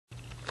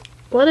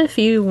What if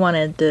you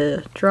wanted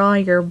to draw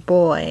your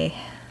boy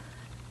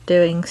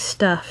doing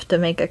stuff to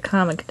make a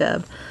comic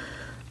dub,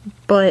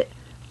 but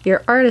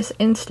your artist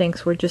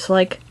instincts were just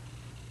like,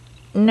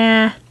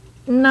 nah,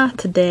 not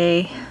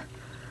today.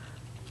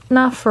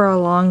 Not for a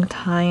long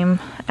time,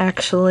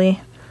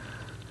 actually. I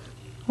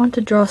want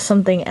to draw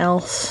something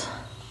else.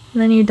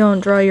 And then you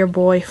don't draw your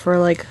boy for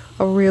like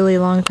a really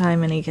long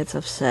time and he gets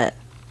upset.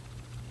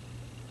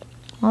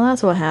 Well,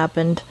 that's what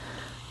happened.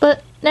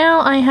 But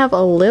now I have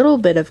a little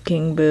bit of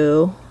King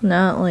Boo.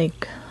 Not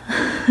like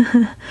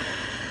the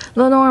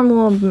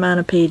normal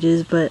amount of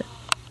pages, but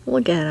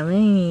look at him.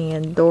 Ain't he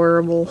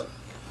adorable?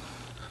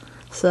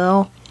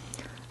 So,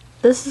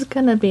 this is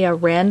gonna be a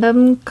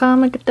random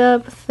comic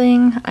dub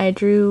thing. I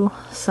drew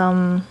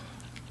some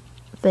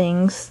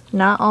things.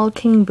 Not all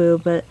King Boo,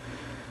 but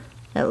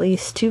at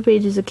least 2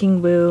 pages of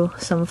King Boo,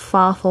 some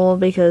Fawful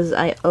because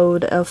I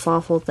owed a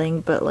Fawful thing,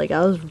 but like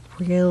I was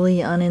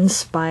really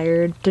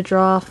uninspired to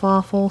draw a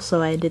Fawful,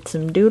 so I did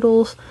some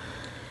doodles,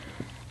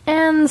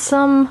 and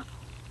some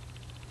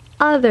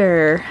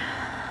other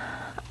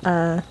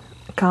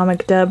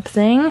comic dub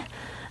thing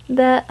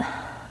that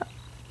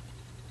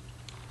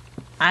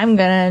I'm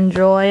gonna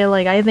enjoy.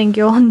 Like, I think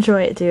you'll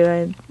enjoy it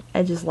too.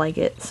 I just like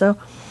it, so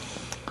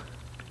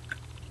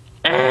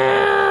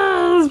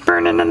it's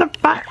burning in the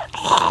fire.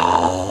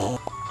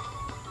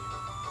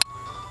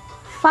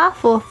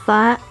 Fawful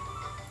thought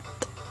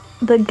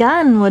the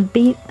gun would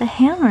beat the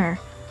hammer.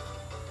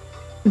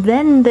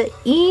 Then the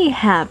E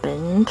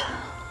happened.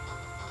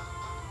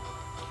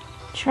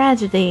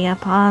 Tragedy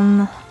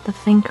upon the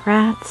Fink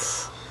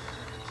Rats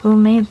who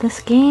made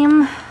this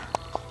game.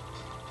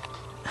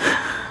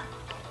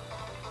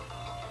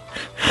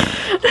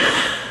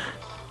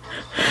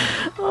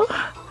 Oh.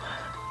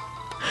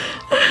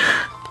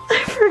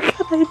 I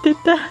forgot I did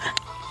that.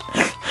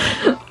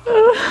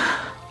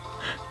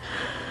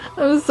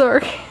 I'm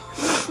sorry.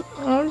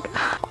 Oh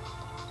god.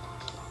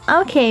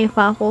 Okay,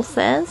 Fawful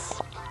says.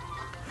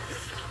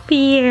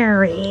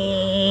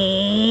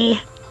 Fury.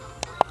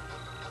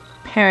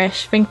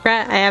 Perish, Fink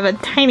Rat. I have a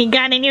tiny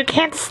gun and you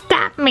can't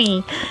stop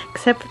me!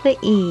 Except for the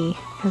E,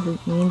 because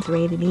it means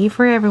rated E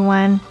for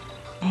everyone.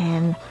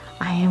 And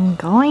I am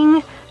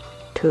going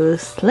to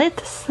slit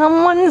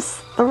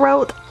someone's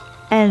throat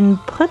and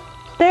put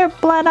their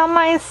blood on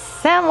my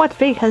sandwich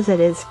because it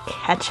is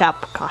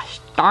ketchup. Gosh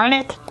darn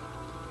it.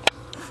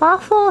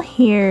 Fawful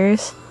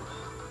hears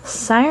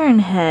Siren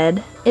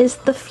Head is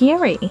the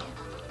Fury.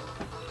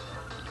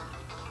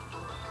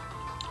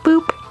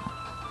 Boop.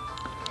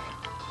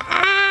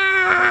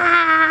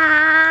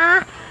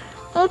 Ah!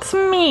 It's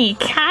me,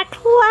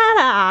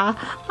 Cackletta.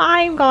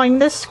 I'm going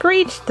to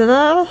screech to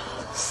the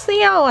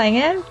ceiling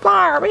and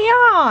far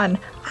beyond.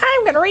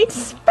 I'm gonna reach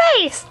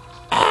space.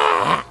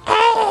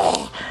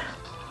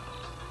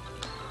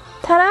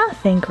 Ta-da,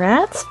 Fink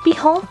Rats.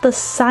 Behold the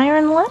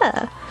Siren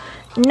Letta.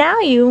 Now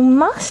you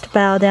must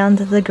bow down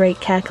to the great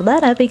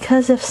Cackletta,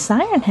 because if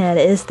Siren Head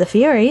is the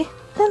Fury,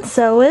 then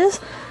so is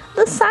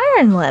the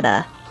Siren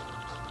Letta.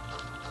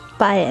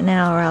 Buy it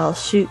now or I'll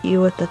shoot you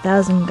with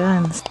 1,000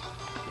 guns.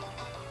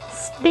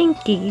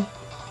 Stinky.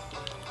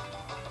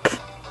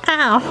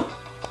 Ow.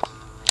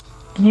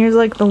 And here's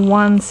like the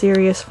one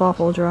serious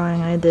Fawful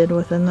drawing I did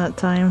within that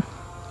time.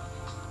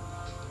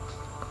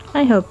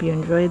 I hope you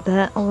enjoyed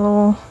that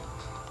little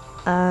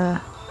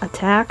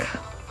attack.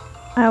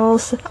 I will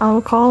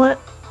call it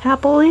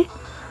happily.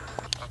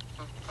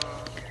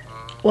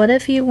 What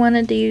if you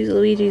wanted to use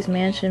Luigi's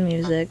Mansion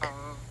music,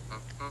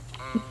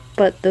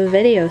 but the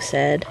video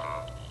said,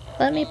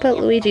 let me put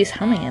Luigi's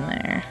humming in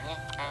there.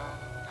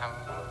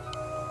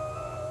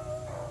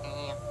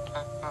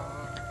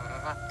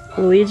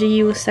 Luigi,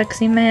 you a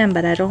sexy man,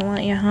 but I don't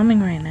want you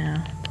humming right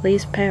now.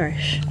 Please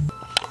perish.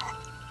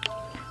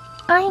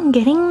 I'm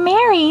getting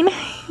married!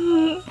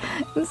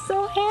 I'm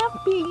so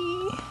happy!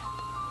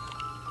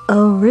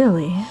 Oh,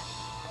 really?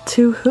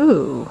 To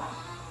who?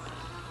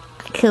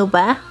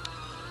 Kuba.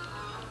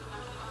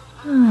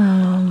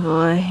 Oh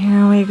boy,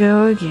 here we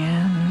go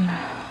again.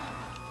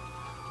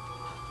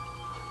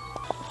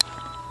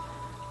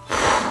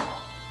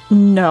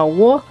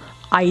 No,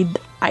 I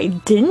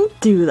didn't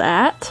do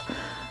that.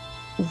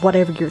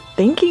 Whatever you're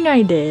thinking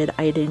I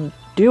didn't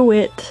do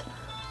it.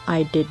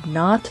 I did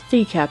not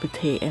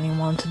decapitate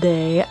anyone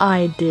today.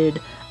 I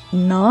did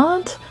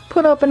not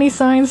put up any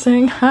signs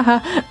saying, haha,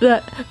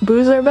 that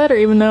boos are better,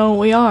 even though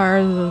we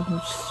are.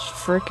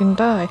 Frickin'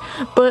 die.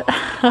 But,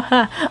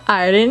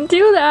 I didn't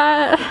do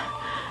that.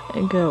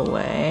 Go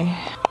away.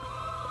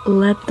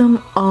 Let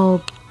them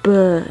all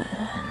burn.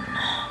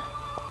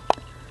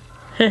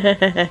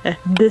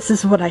 This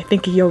is what I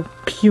think of your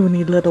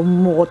puny little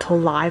mortal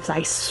lives.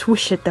 I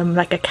swish at them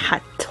like a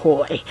cat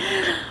toy.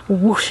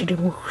 Whooshity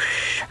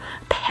whoosh.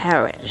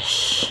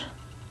 Perish.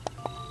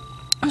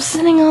 I'm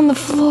sitting on the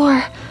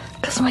floor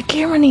because my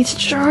camera needs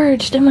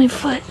charged and my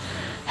foot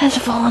has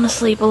fallen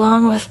asleep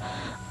along with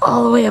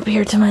all the way up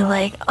here to my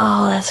leg.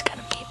 Oh, that's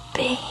gonna be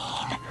pain.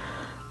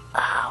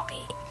 Oh,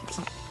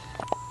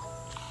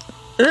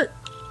 wait.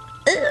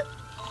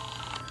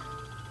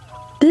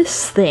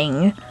 This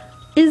thing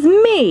is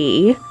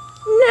me.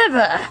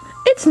 Never.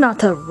 It's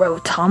not a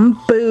Rotom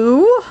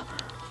Boo.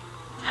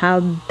 How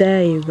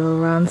dare you go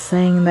around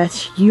saying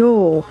that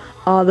you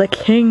are the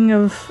king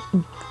of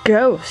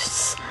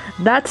ghosts?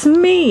 That's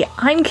me.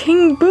 I'm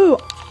King Boo.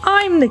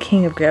 I'm the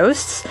king of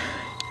ghosts.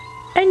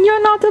 And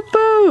you're not a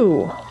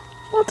Boo.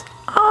 What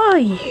are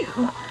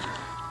you?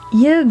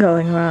 You're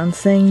going around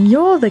saying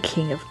you're the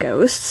king of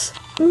ghosts.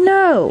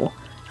 No.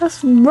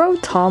 That's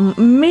Rotom,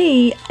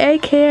 me,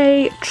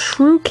 aka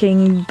True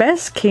King,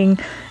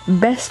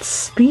 best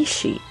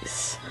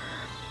species.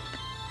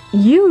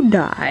 You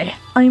die.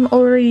 I'm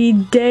already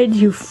dead,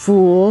 you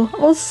fool.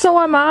 Well, so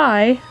am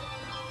I.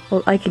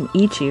 Well, I can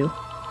eat you.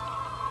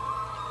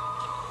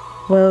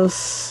 Well,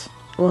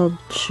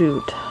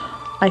 shoot.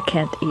 I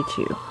can't eat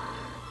you.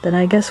 Then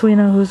I guess we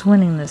know who's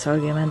winning this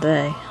argument,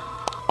 eh?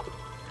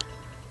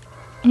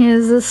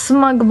 He's a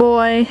smug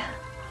boy.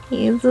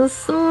 He's a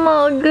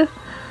smug.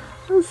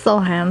 He's so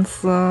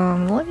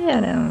handsome. Look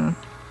at him.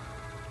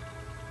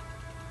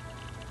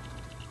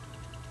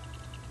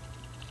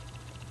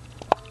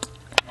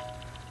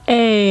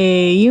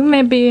 Hey, you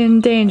may be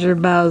in danger,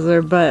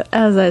 Bowser, but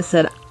as I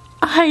said,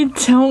 I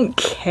don't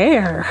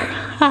care.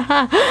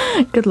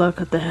 Good luck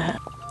with that.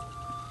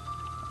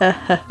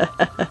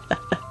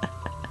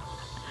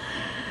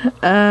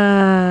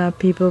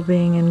 People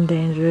being in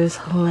danger is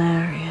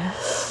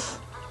hilarious.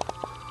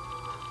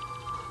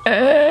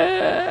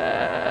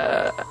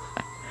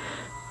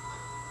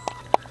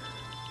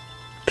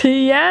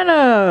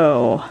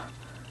 Piano!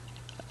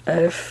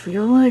 I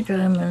feel like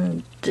I'm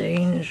in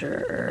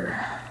danger.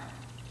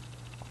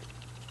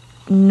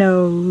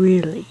 No,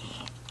 really.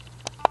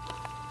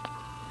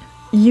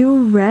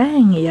 You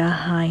rang, Your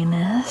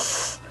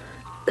Highness.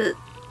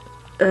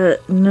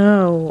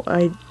 No,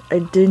 I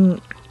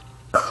didn't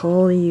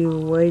call you.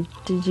 Why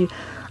did you?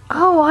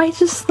 Oh, I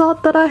just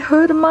thought that I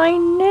heard my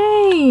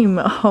name.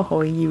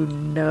 Oh, you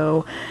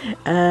know,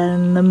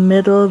 in the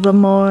middle of the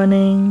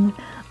morning,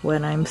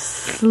 when I'm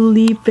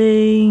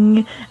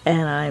sleeping,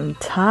 and I'm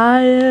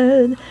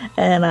tired,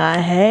 and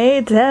I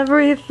hate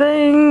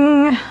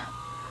everything.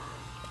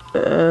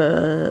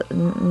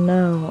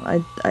 No,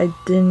 I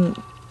didn't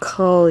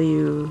call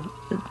you.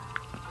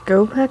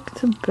 Go back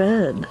to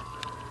bed.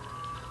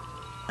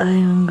 I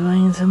am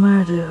going to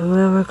murder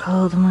whoever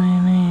called my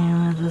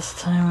name at this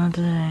time of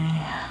day.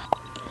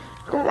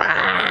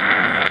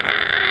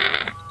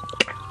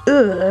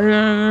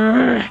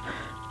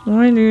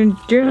 Why do you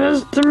do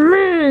this to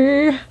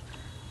me?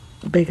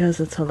 Because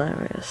it's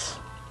hilarious.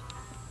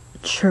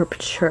 Chirp,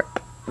 chirp.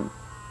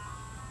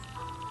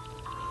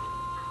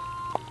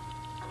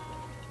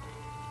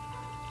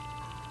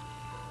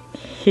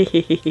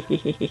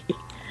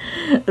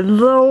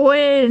 The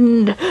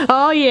wind!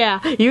 Oh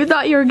yeah, you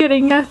thought you were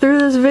getting through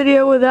this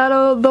video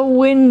without the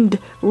wind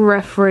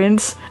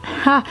reference.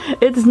 Ha,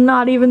 it's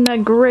not even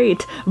that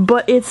great,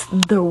 but it's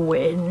the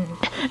wind.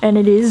 And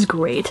it is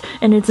great,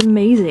 and it's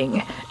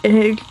amazing. And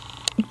it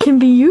can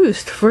be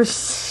used for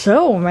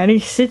so many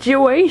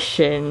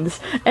situations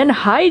and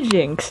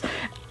hijinks.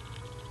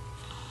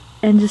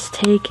 And just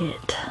take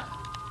it.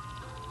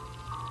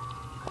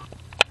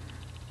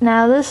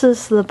 Now this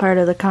is the part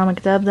of the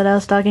comic dub that I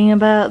was talking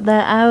about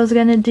that I was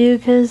gonna do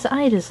because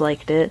I just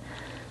liked it.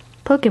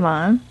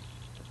 Pokemon.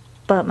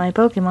 But my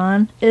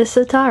Pokemon is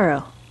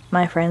Sataro,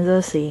 my friend's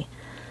OC.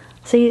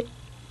 See,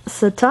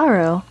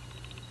 Sataro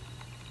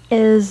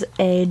is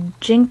a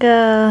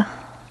ginika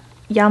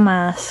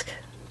Yamask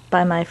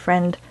by my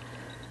friend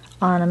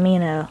on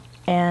Amino,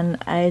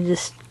 and I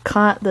just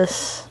caught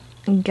this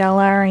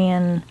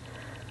Galarian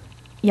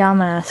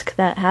Yamask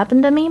that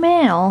happened to be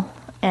male,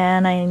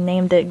 and I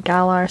named it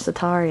Galar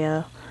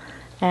Satario.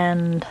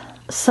 And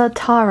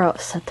Sataro.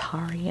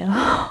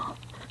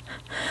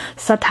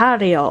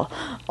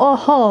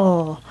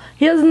 Oh,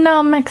 he is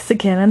now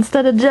Mexican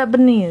instead of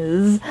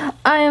Japanese.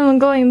 I am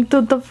going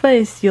to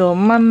face you,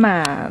 my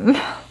man.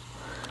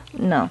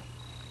 No.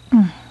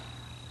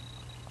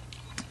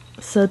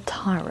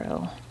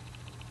 Sataro.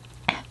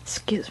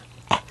 Excuse me.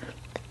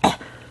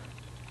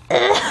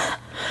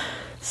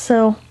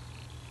 So,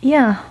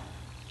 yeah.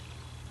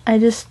 I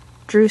just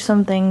drew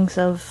some things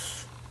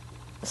of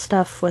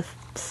stuff with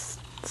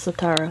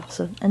Sataro,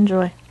 so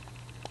enjoy.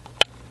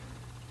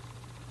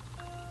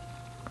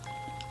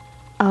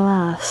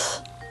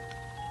 Alas,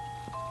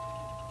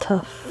 to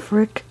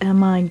frick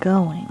am I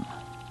going?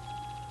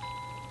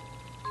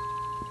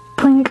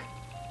 Plink!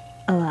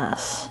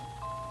 Alas.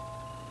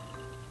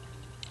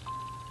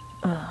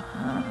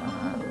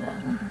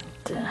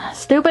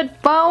 Stupid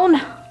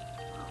phone!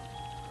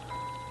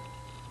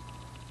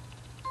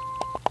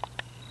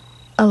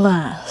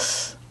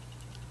 Alas.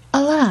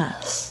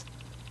 Alas.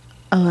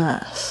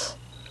 Alas.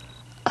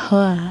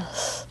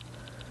 Alas.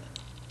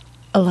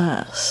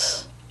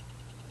 Alas.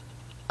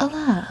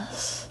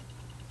 Alas.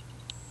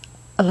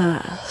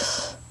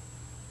 Alas.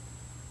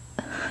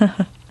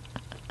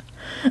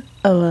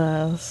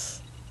 Alas.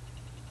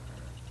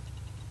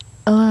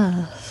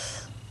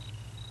 Alas.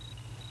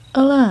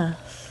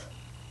 Alas.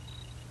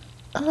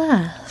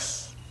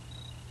 Alas.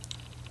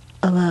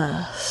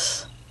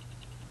 Alas.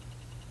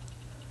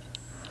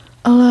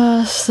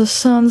 Alas, this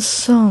sounds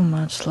so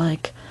much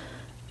like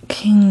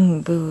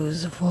King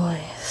Boo's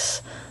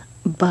voice,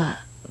 but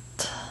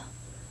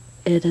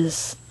it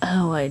is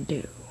how I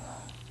do.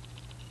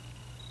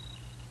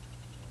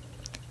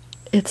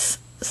 It's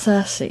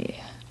sassy,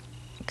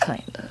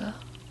 kinda,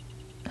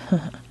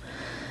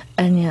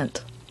 and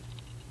yet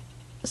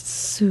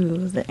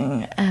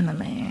soothing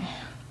anime.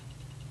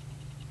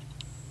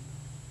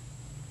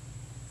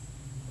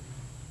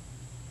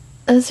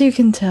 As you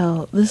can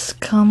tell, this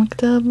comic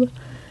dub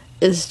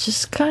is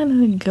just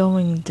kind of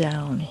going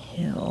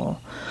downhill.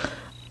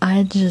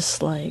 I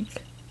just,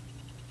 like,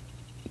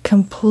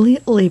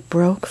 completely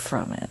broke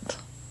from it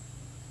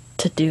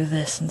to do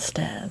this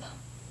instead.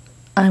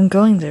 I'm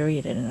going to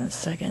read it in a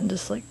second,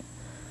 just like,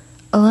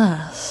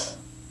 alas,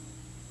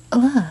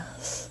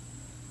 alas,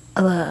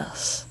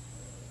 alas,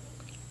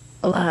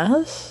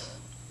 alas,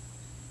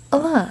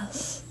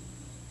 alas,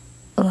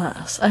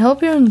 alas. I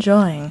hope you're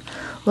enjoying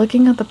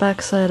looking at the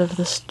backside of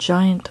this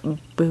giant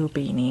boo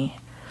beanie,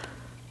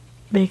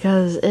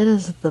 because it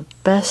is the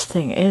best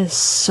thing. It is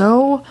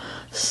so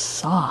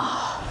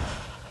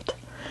soft,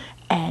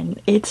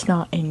 and it's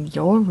not in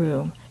your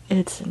room,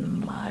 it's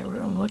in my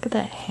room. Look at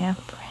that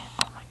handprint.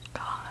 Oh my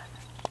god.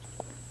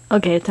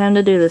 Okay, time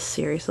to do this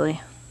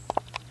seriously.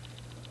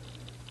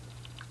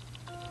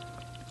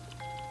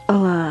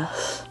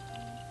 Alas,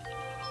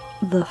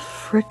 the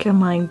frick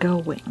am I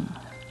going?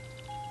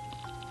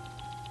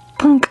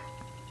 Punk!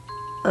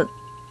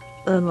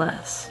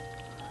 Alas.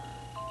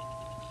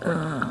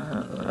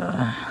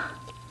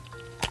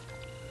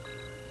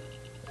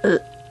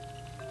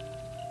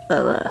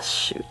 Alas,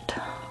 shoot.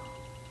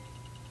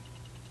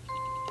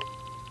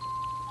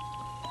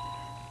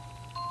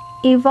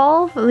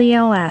 Evolve the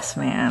Alas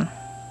Man.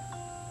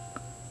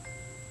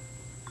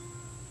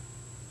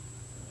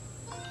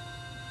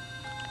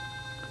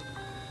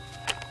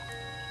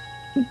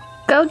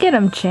 Go get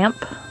him,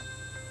 champ.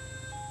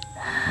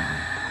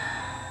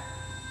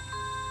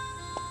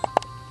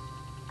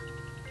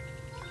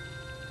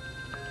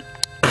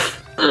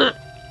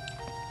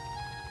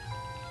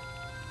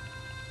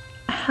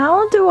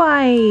 How do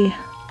I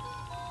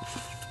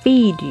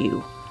feed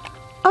you?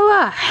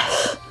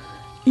 Alas,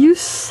 you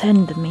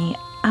send me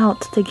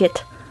out to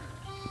get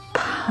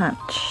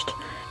punched,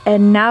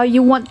 and now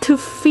you want to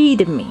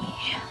feed me.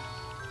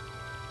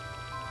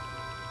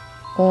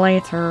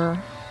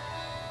 Later.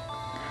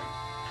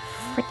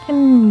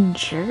 Freaking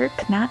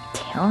jerk, not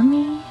telling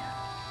me?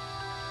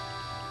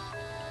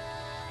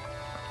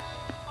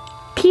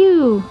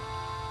 Pew!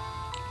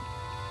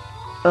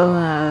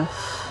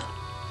 Alas,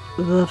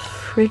 the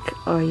frick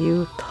are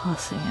you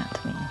tossing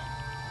at me?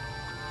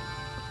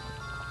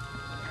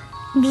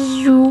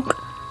 Bzook!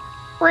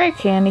 Rare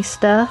candy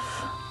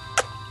stuff.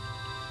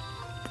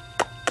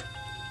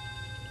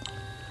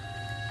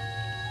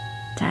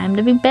 Time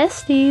to be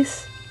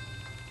besties.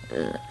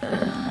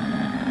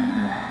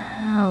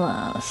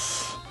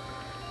 Alas.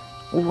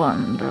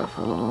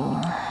 Wonderful.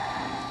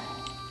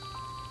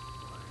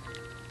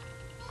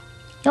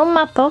 You're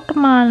my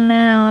Pokemon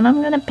now, and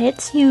I'm gonna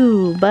pet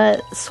you,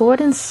 but Sword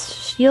and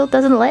Shield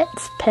doesn't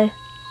lets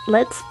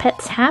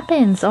pets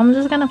happen, so I'm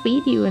just gonna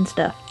feed you and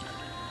stuff.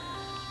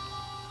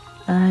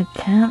 I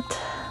can't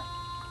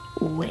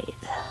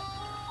wait.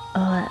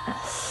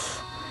 Alas,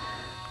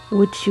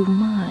 would you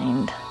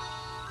mind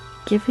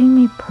giving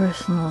me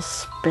personal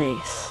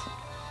space?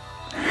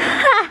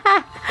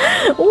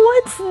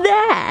 What's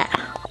that?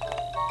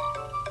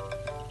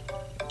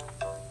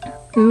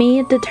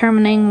 Me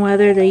determining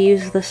whether to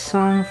use the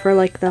song for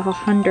like the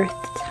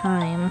 100th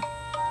time.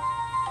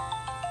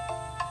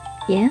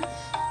 Yes?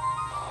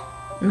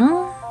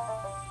 No?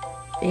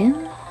 Yeah?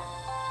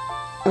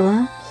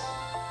 Alas?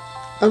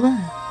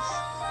 Alas?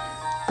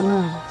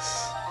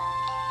 Alas?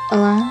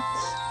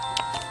 Alas?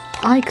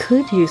 I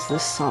could use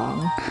this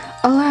song.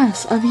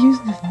 Alas, I've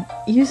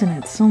using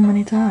it so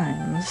many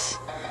times.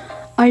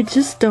 I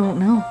just don't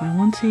know if I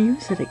want to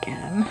use it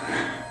again.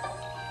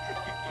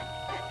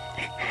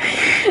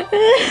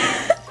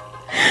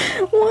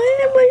 Why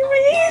am I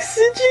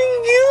researching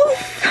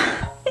goof?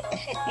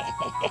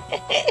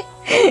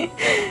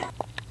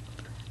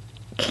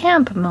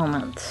 Camp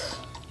moments.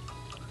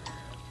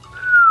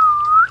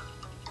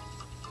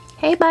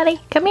 Hey buddy,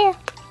 come here.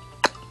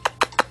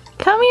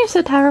 Come here,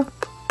 Sataro.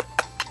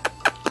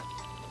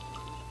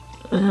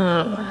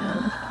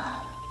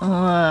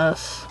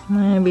 Alas,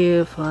 maybe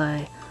if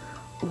I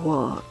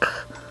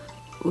walk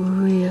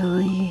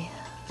really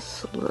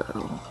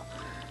slow,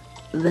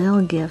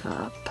 they'll give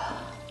up.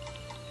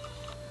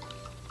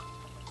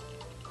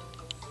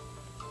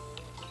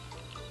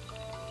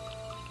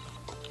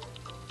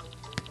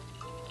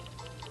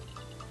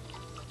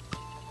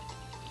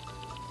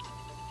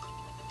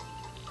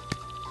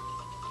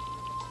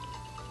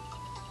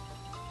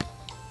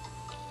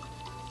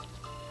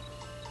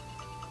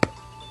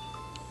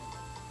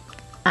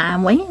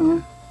 I'm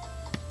waiting.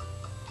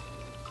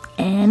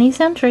 Any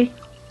sentry.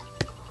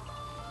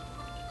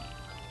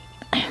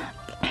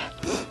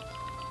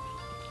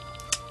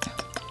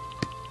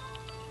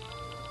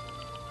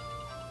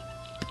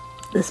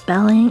 This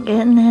spell ain't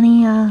getting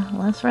any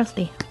less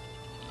rusty.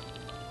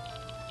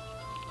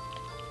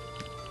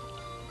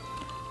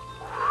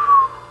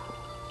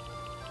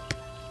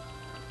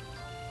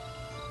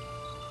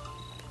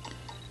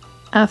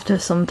 After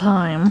some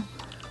time,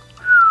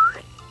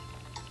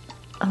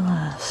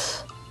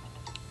 alas,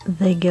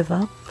 they give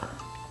up.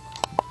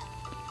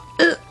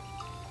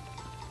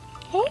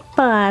 Hey,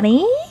 buddy.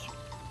 Here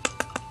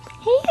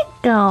you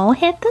go.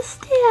 Hit the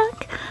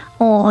stick.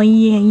 Oh,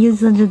 yeah, you're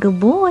such a good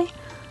boy.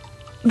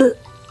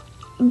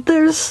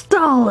 They're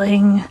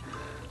stalling.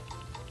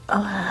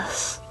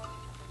 Alas,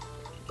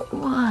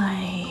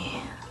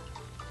 why?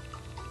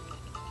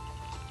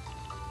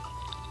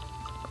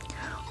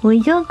 Well,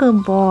 you're a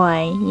good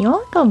boy.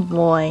 You're a good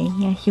boy.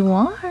 Yes, you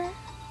are.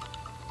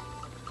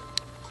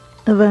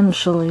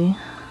 Eventually.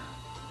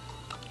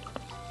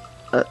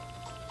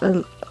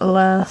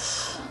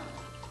 Alas,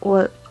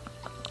 what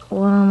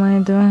am I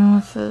doing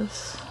with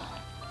this?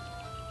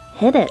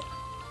 Hit it.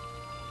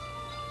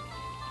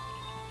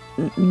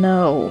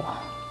 No.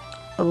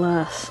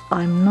 Alas,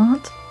 I'm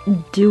not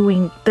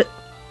doing the.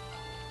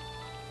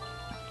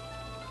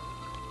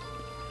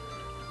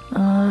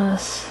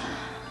 Alas,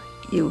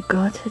 you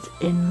got it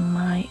in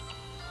my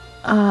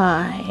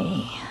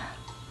eye.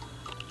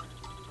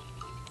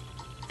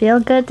 Feel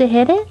good to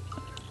hit it?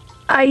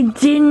 I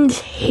didn't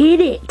hit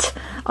it!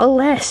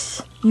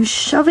 Alas, you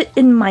shove it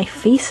in my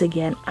face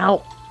again.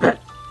 Ow.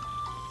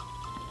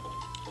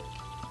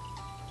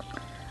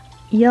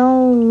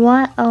 Yo,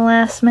 what,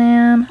 alas,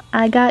 man?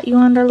 I got you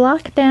under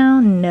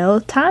lockdown. No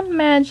time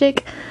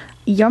magic.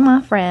 You're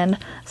my friend.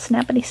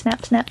 Snappity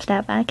snap, snap,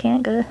 snap. I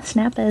can't go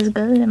snap as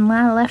good in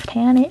my left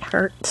hand. It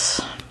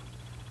hurts.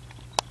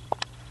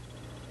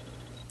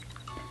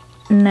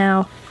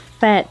 Now,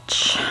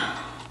 fetch.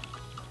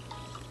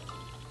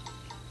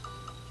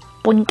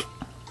 Boink.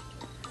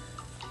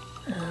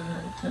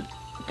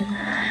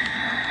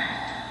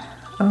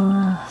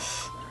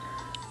 Alas,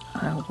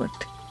 I would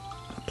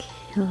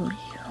kill you.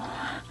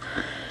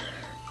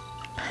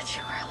 But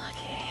you are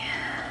lucky.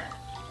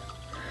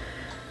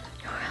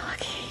 You are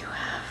lucky you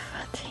have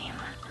a team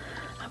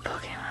of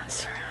Pokemon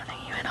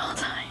surrounding you at all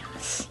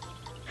times.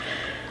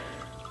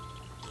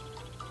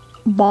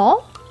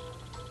 Ball?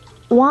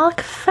 Walk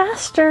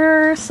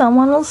faster.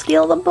 Someone will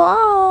steal the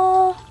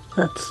ball.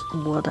 That's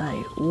what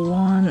I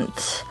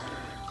want.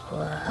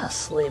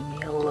 Alas, leave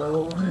me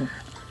alone.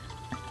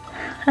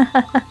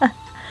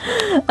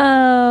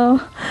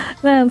 Oh,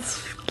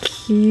 that's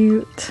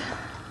cute.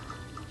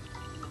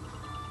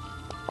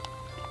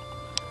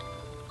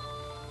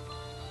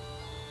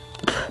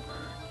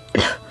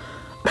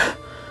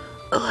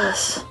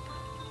 Alas,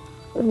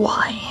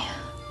 why?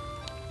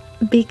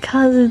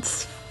 Because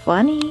it's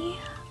funny.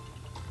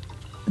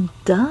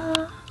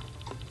 Duh.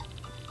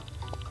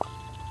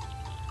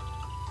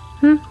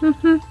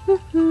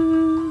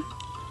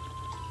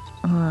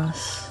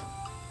 Alas,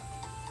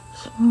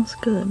 smells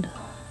good.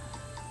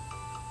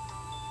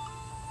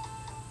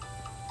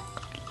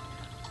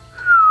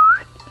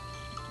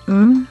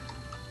 Oh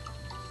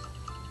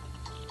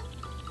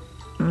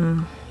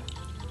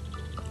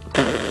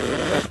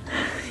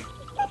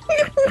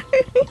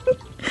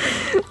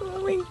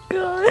my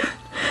god.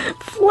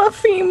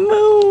 Fluffy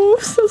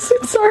move so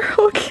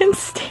Sataro can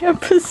stand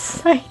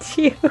beside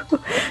you.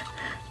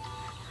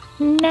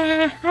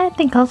 Nah, I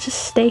think I'll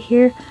just stay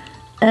here.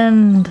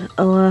 And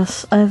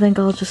alas, I think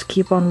I'll just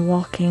keep on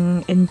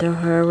walking into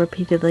her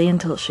repeatedly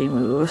until she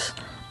moves.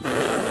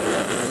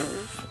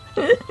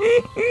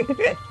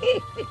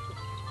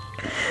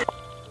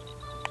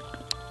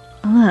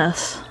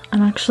 Alas,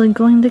 I'm actually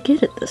going to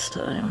get it this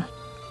time.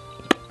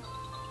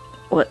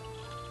 What?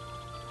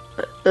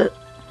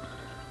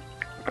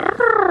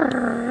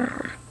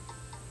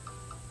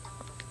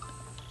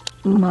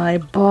 My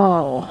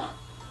ball.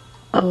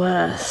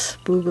 Alas,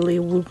 boogly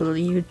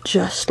woogly, you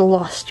just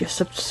lost your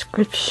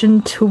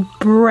subscription to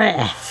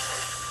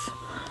breath.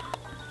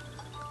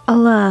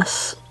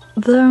 Alas,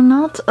 they're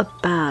not a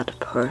bad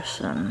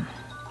person.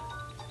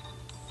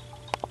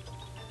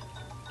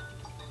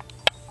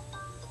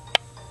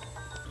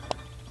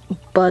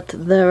 But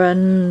they're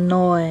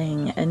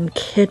annoying and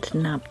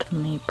kidnapped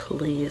me.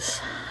 Please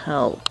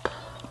help.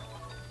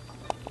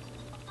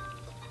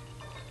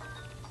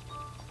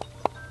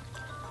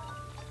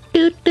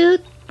 Doot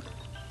doot.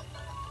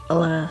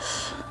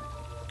 Alas.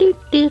 Doot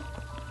doot.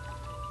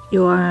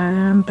 You are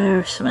an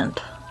embarrassment.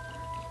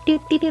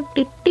 Doot doot doot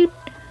doot doot.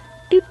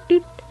 Doot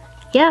doot.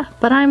 Yeah,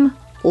 but I'm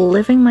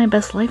living my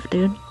best life,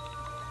 dude.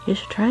 You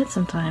should try it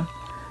sometime.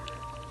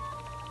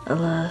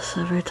 Alas,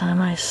 every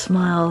time I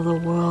smile, the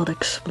world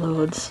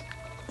explodes.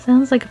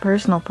 Sounds like a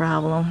personal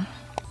problem.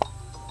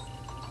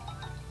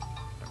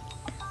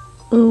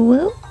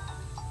 Ooh.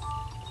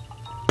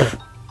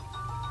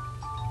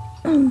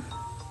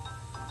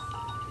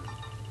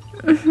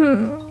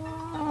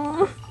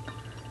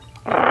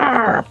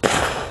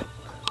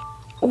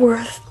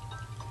 Worth.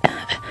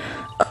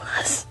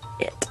 Alas,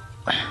 it.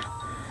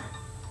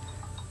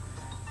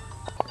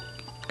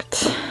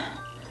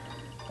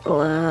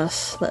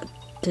 Alas, that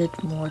did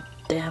more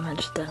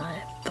damage than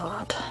I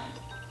thought.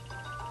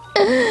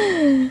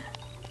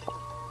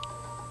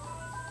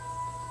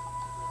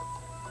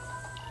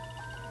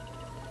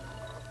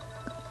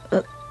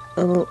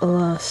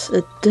 Alas,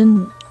 it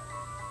didn't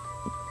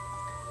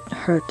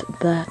hurt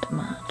that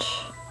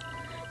much.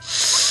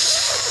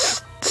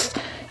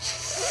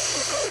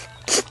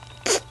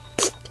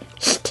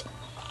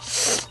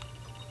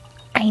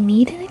 I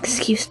need an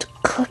excuse to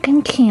cook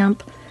and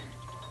camp,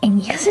 and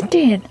yes it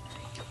did.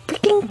 You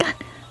freaking got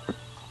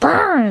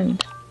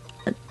burned.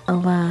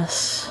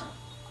 Alas,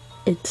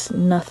 it's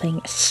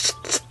nothing.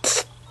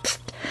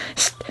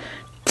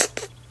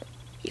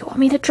 You want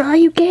me to draw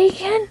you gay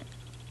again?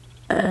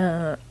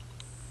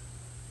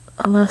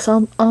 Alas,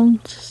 I'll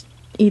just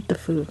eat the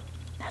food.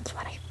 That's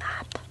what I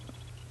thought.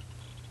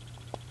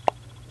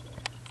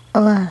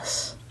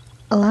 Alas.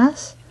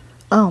 Alas?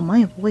 Oh,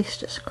 my voice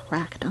just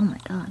cracked. Oh my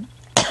god.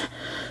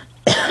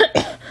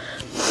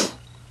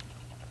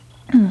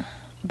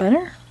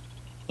 Better?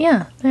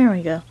 Yeah, there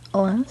we go.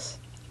 Alas.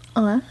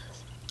 Alas.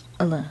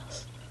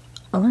 Alas.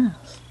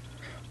 Alas.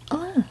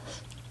 Alas.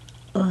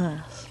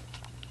 Alas.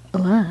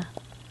 Alas.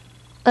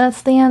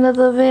 That's the end of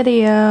the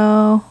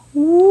video.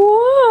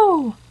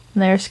 Whoa!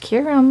 There's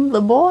Kiram,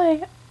 the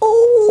boy.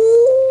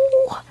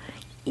 Oh!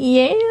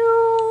 Yeah!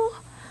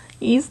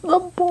 He's the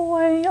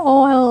boy.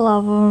 Oh, I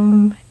love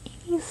him.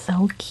 He's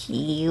so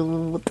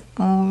cute.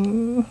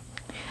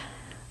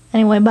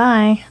 Anyway,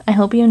 bye. I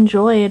hope you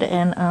enjoyed,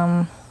 and,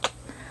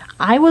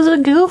 I was a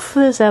goof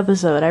this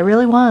episode. I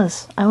really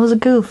was. I was a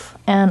goof.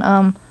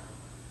 And,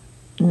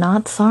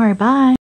 not sorry. Bye.